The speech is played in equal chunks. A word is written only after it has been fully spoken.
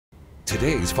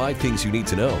Today's 5 Things You Need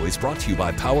to Know is brought to you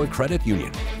by Power Credit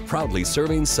Union, proudly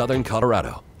serving Southern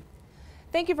Colorado.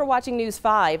 Thank you for watching News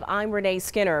 5. I'm Renee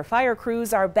Skinner. Fire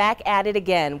crews are back at it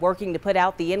again, working to put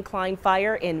out the incline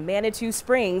fire in Manitou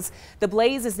Springs. The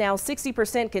blaze is now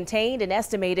 60% contained and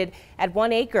estimated at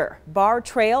 1 acre. Bar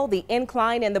Trail, the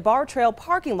incline, and the Bar Trail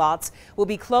parking lots will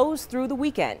be closed through the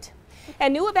weekend.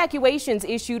 And new evacuations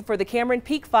issued for the Cameron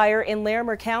Peak fire in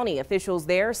Larimer County. Officials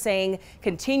there saying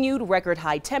continued record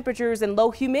high temperatures and low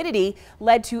humidity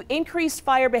led to increased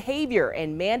fire behavior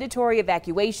and mandatory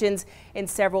evacuations in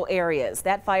several areas.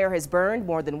 That fire has burned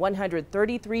more than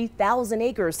 133,000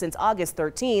 acres since August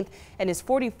 13th and is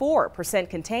 44%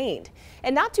 contained.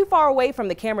 And not too far away from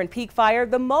the Cameron Peak fire,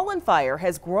 the Mullen fire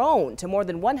has grown to more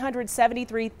than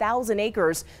 173,000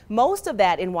 acres, most of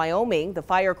that in Wyoming. The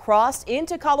fire crossed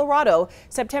into Colorado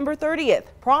September 30th,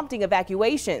 prompting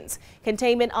evacuations.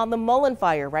 Containment on the Mullen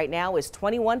fire right now is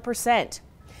 21%.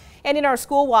 And in our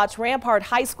school watch, Rampart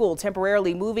High School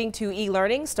temporarily moving to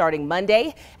e-learning starting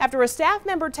Monday after a staff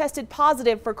member tested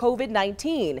positive for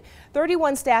COVID-19.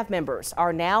 31 staff members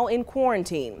are now in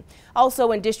quarantine.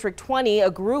 Also in District 20, a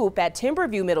group at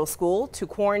Timberview Middle School to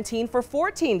quarantine for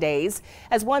 14 days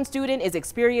as one student is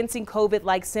experiencing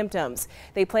COVID-like symptoms.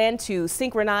 They plan to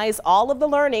synchronize all of the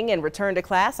learning and return to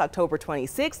class October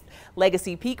 26th.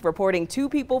 Legacy Peak reporting 2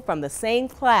 people from the same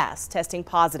class testing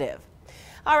positive.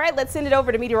 All right, let's send it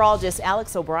over to meteorologist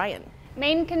Alex O'Brien.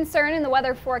 Main concern in the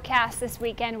weather forecast this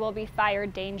weekend will be fire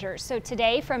danger. So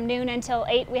today from noon until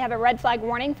 8, we have a red flag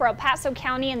warning for El Paso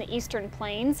County and the eastern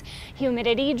plains.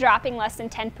 Humidity dropping less than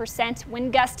 10%,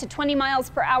 wind gusts to 20 miles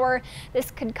per hour.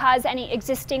 This could cause any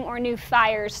existing or new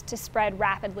fires to spread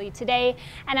rapidly today.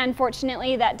 And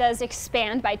unfortunately, that does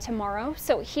expand by tomorrow.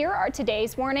 So here are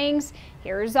today's warnings.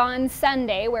 Here's on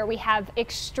Sunday, where we have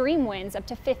extreme winds up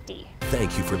to 50.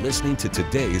 Thank you for listening to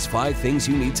today's 5 Things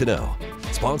You Need to Know,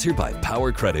 sponsored by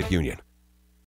Power Credit Union.